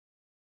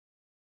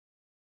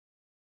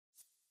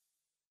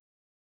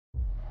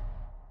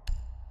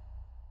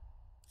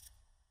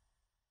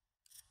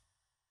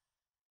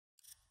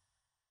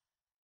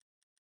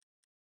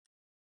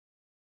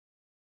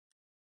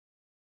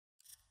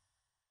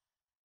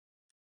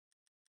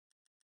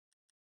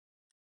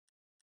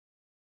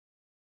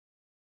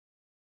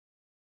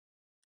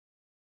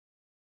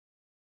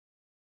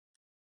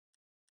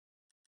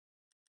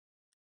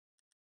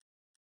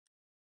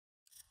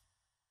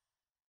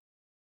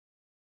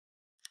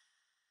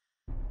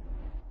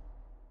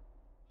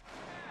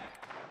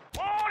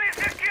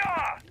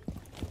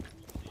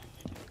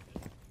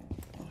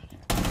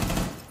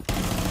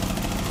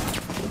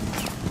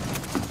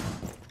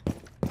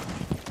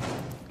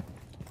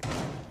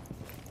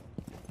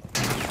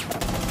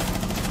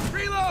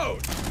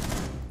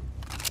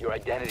Your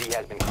identity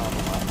has been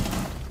compromised.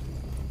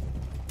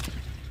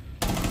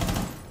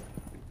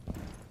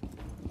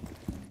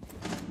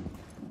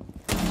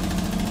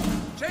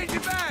 Change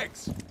your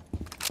bags!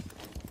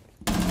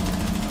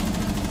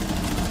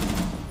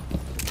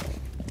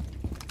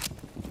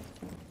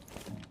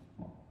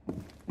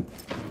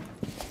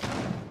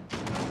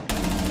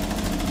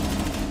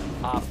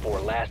 Op 4,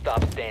 last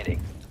stop standing.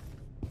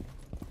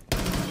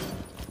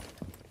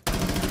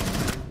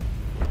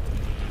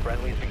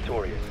 Friendly is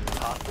victorious.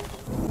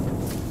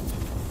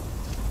 Hostile.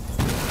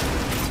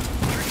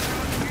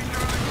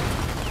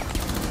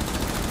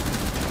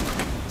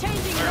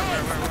 Changing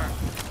lanes.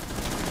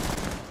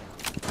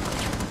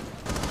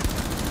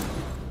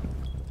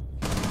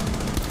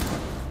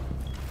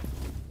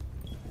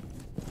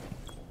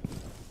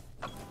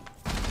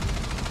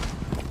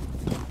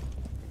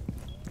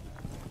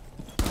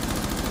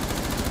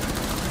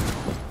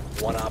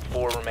 One Op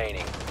 4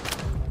 remaining.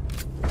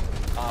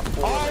 Op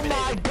 4 Oh eliminated.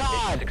 my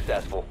God! Mission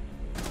successful.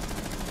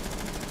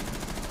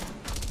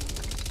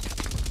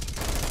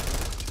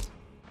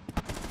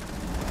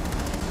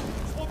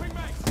 Swapping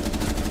mags!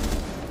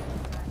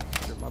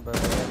 My bad.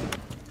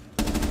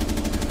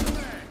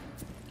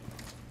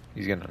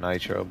 He's getting a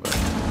nitro, but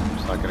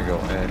it's not gonna go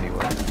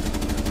anywhere. I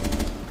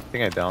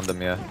think I downed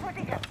him, yeah.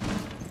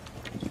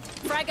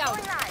 Frag out.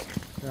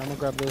 Yeah, I'm gonna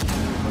grab this.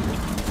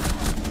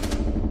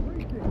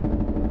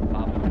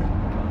 Op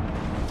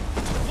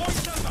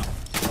Voice over!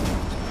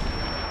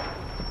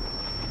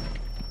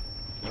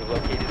 You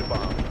located a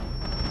bomb.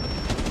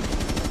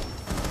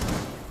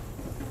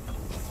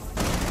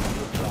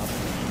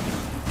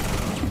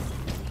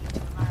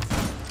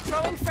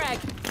 Throwing frag.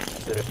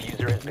 The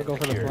diffuser has been Go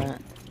for the secured.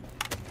 plant.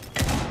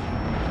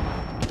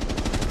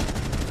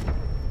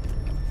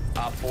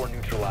 Op 4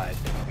 neutralized.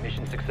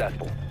 Mission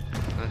successful.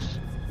 Nice.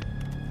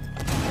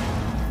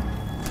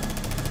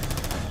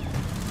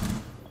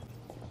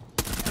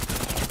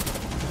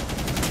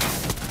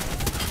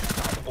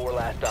 Op 4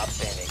 last stop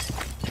standing.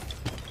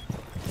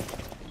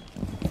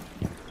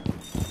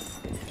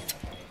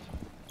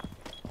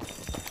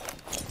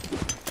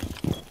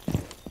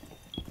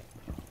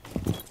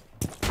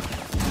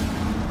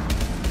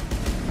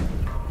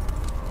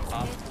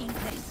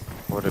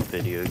 What a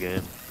video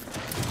game.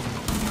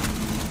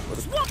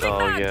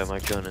 Oh yeah, my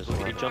gun is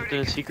low. He jumped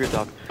in the secret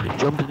dock.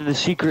 Jumped into the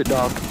secret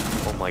dock.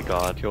 Oh my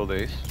god. Killed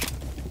Ace.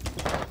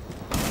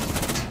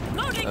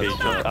 Loading. Okay, he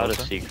jumped out of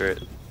Closer.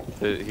 secret.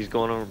 He's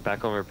going over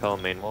back on rappel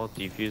main wall.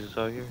 Defuse is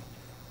out here.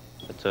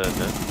 That's a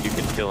no. You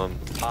can kill him.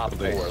 Op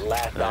 4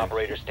 last Nice.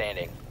 operator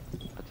standing.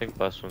 I think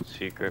last one's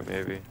secret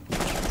maybe.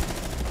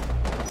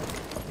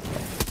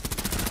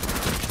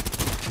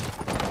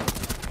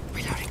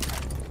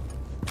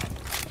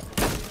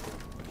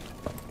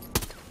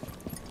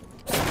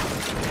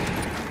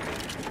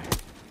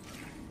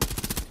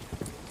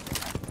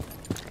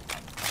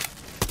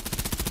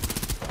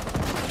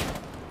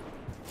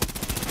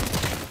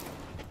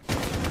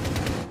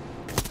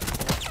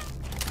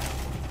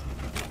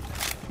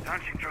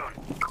 Launching drone.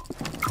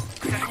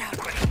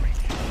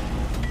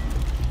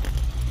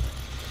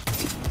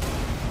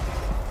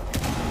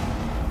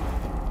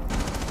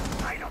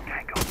 I don't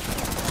tango. Op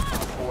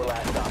 4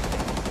 last stop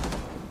standing.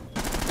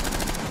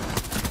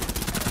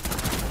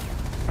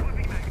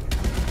 Moving mag.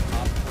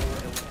 Op 4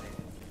 eliminated.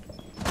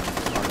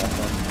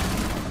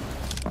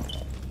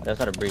 That's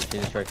not a breach,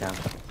 he's a short count.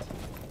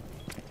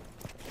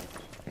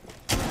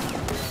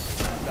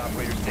 Last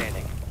operator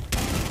standing.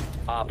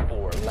 Op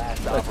 4 last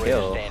What a operator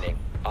kill. standing.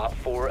 Op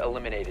 4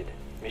 eliminated.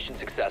 Mission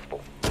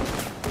successful.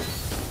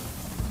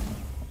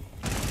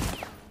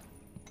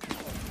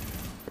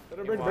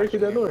 Break through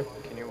that door.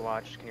 Can you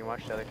watch the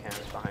other cameras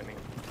behind me?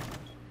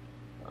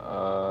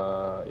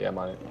 Yeah, I'm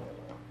on it.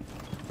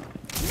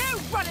 No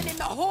running in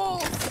the hall.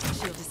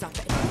 Shield is up.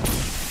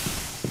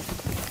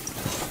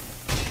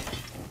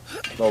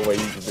 No way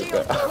you can do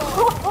that.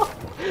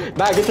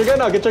 Nah, get your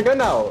gun out, get your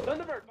gun out.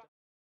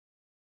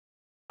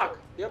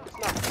 Yep, it's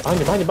not.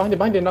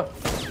 Behind you, no.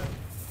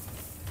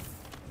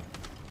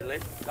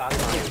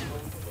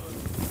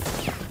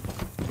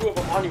 Two of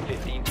them on you.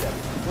 15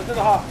 seconds. What's in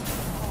the hop?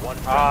 One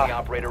friendly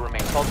operator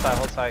remains. Hold tight,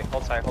 hold tight,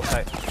 hold tight, hold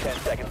tight. 10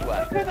 seconds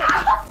left.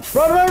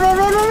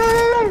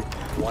 Run!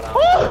 One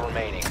operator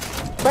remaining.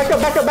 Back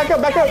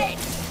up!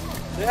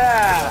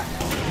 Yeah!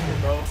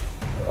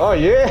 Oh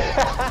yeah!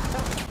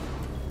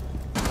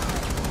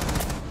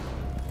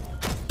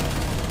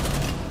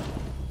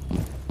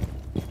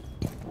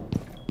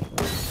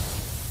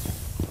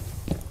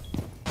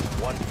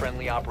 One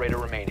friendly operator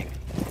remaining.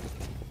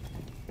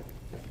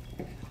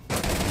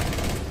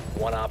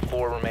 One Op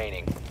 4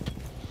 remaining.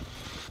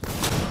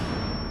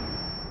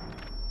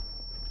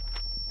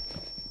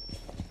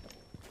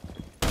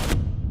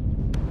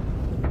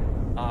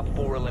 Op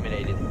 4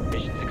 eliminated.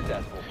 Mission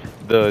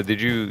successful.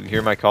 Did you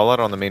hear my call out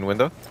on the main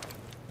window?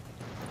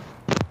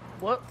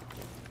 What?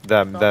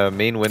 The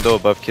main window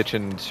above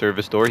kitchen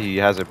service door, he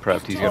has it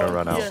prepped. He's gonna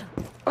run out.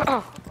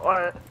 Yeah.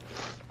 Alright.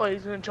 Oh,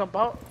 he's gonna jump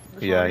out?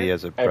 This Yeah, one he here?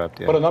 has it Hey, prepped,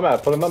 put a yeah.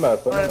 nomad, put a nomad.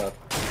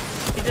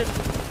 He did.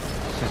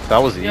 That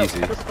was Yep, easy.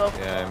 good stuff.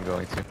 Yeah, I'm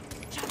going to.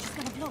 Charge is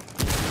gonna blow.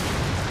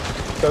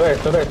 Still there,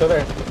 still there, still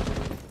there.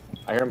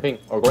 I hear him ping.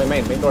 Or going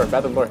main door,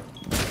 bathroom door.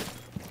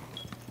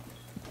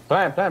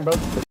 Plan, bro.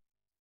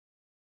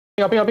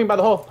 Ping by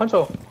the hole. Punch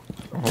hole.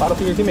 Bottle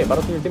to your teammate,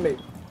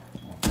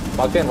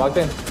 Walked in.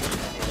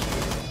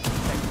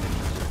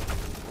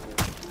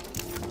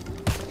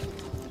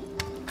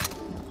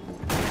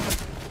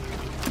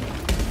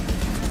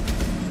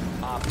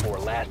 Op 4,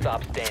 last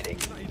stop standing.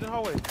 He's in the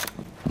hallway.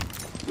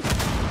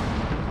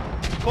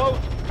 Close.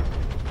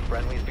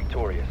 Friendly's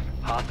victorious.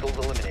 Hostiles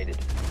eliminated.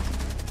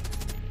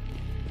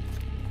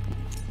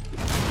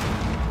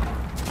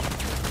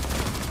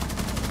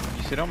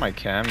 You sit on my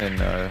cam in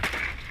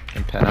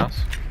penthouse.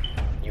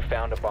 You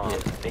found a bomb.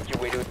 Make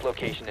your way to its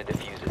location and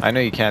defuse it. I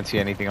know you can't see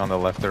anything on the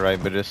left or right,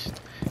 but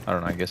just, I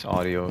don't know, I guess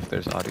audio, if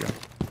there's audio.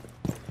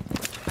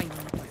 Fine,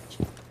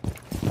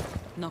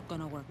 not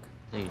gonna work.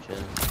 Thank you,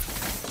 Jen.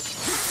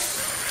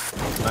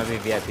 Might be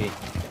VIP.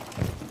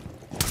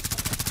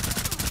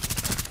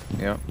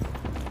 Yep.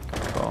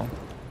 Good call.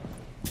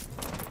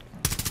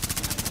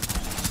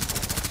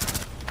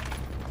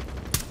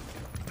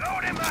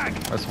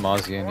 That's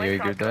Mozzie and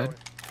Jaeger dead.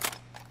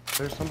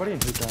 There's somebody in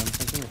who done.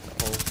 Something with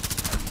the hole.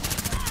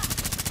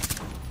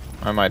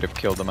 I might have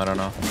killed him, I don't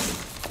know.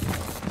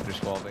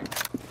 Just wallbang.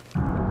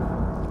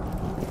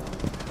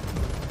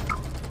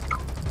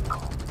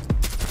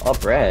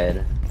 Up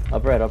red.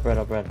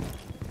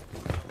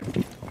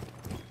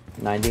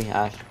 90,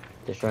 Ash.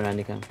 Destroy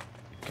 90 cam.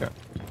 Okay.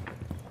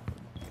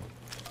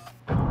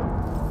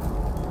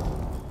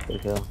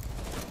 Good kill.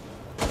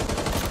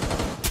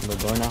 The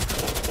door now.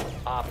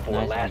 Op 4,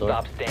 Nice, last door.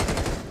 stop standing.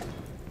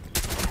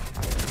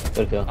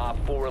 Good kill. Op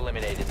 4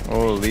 eliminated.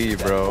 Holy,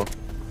 bro.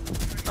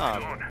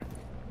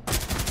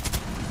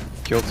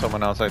 Killed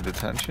someone outside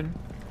detention?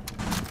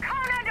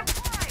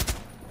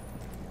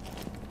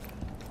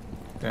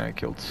 Yeah, I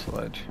killed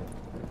Sledge.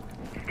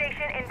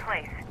 Station in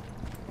place.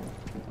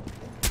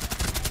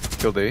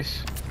 Killed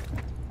Ace.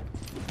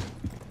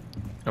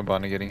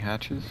 Nobana getting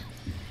hatches.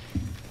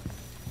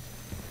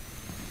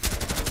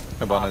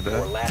 Nobana Op 4,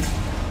 dead. last.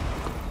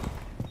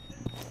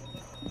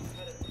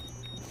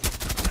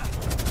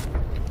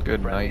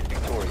 Good Friendly's night.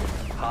 victorious.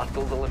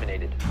 Hostiles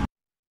eliminated.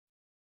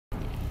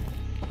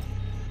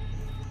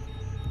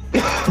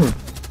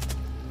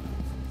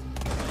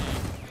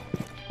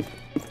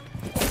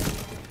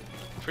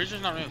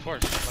 Freezer's not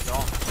reinforced at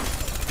all.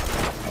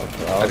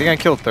 I think I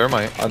killed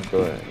Thermite. I'll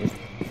do it.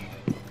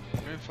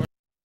 Reinforced.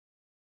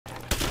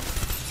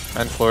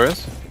 And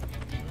Flores.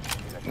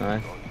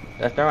 Alright.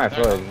 That's thermite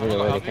floor. It's really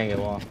where they can't get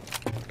wall.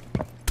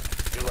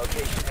 Your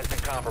location has been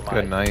compromised.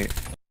 Good night.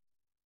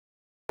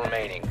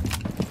 Remaining.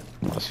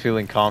 I was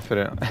feeling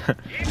confident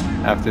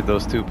after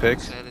those 2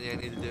 picks. Sanity, I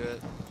need to do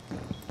it.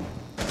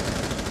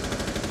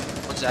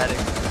 One's attic.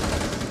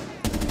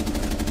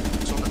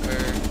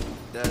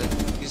 Dead.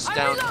 He's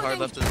down hard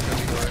left of the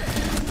cookie door.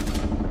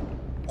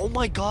 Oh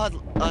my god!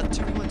 2v1,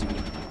 2v1.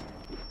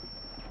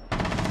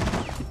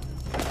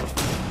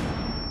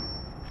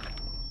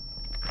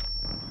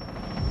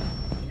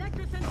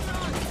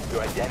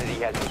 Your identity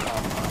has been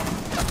compromised.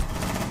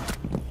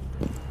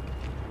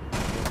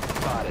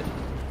 Spotted.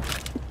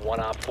 1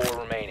 op 4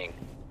 remaining.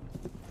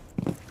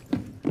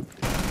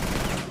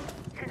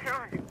 Sensor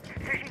on.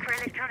 Searching for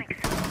electronics.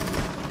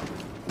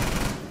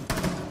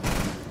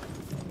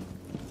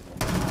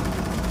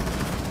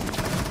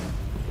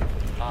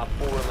 Op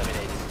 4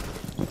 eliminated.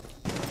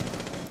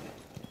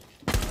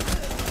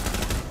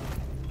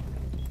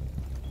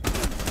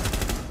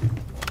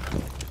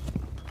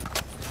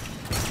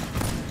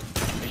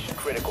 Mission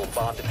critical.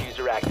 Bomb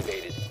diffuser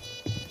activated.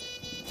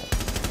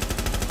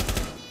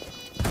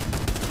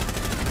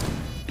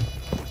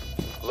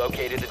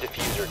 Located the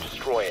diffuser.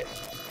 Destroy it.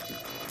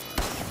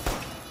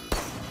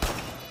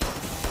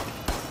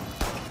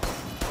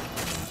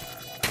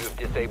 You have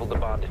disabled the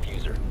bomb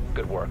diffuser.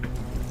 Good work.